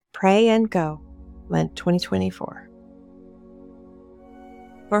Pray and Go, Lent 2024.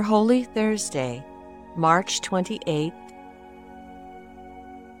 For Holy Thursday, March 28th,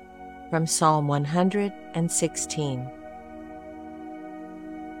 from Psalm 116.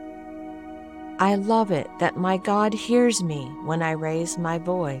 I love it that my God hears me when I raise my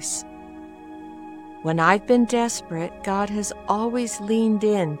voice. When I've been desperate, God has always leaned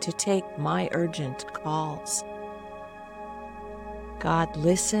in to take my urgent calls. God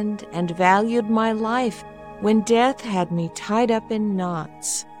listened and valued my life when death had me tied up in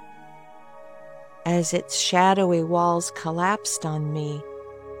knots. As its shadowy walls collapsed on me,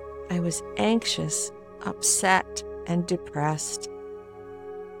 I was anxious, upset, and depressed.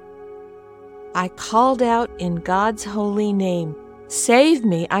 I called out in God's holy name, "Save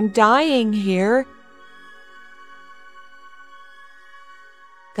me, I'm dying here."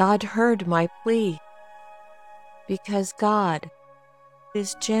 God heard my plea, because God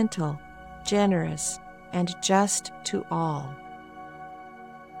is gentle, generous, and just to all.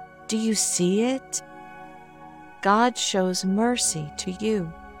 Do you see it? God shows mercy to you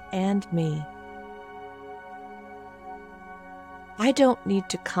and me. I don't need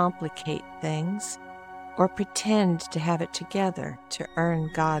to complicate things or pretend to have it together to earn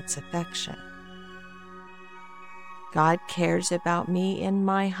God's affection. God cares about me in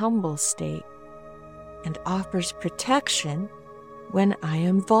my humble state and offers protection when I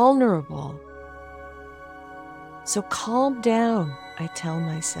am vulnerable. So calm down, I tell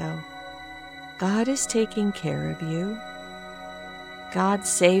myself. God is taking care of you. God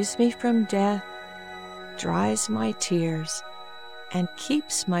saves me from death, dries my tears, and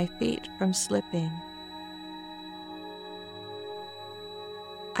keeps my feet from slipping.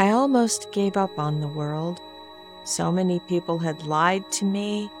 I almost gave up on the world. So many people had lied to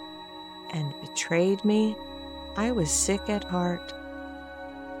me and betrayed me. I was sick at heart.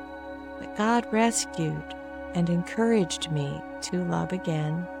 But God rescued and encouraged me to love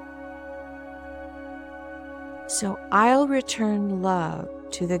again. So I'll return love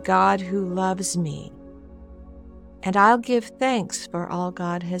to the God who loves me, and I'll give thanks for all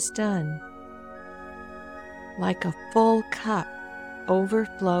God has done. Like a full cup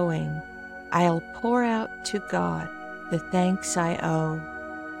overflowing, I'll pour out to God the thanks I owe.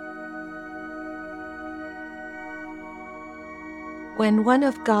 When one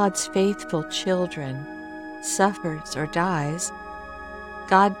of God's faithful children suffers or dies,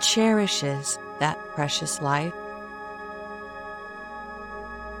 God cherishes that precious life.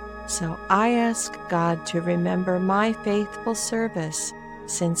 So I ask God to remember my faithful service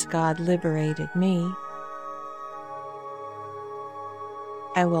since God liberated me.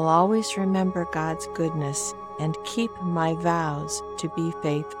 I will always remember God's goodness and keep my vows to be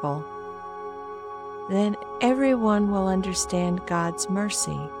faithful. Then everyone will understand God's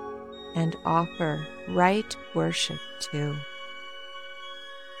mercy and offer right worship too.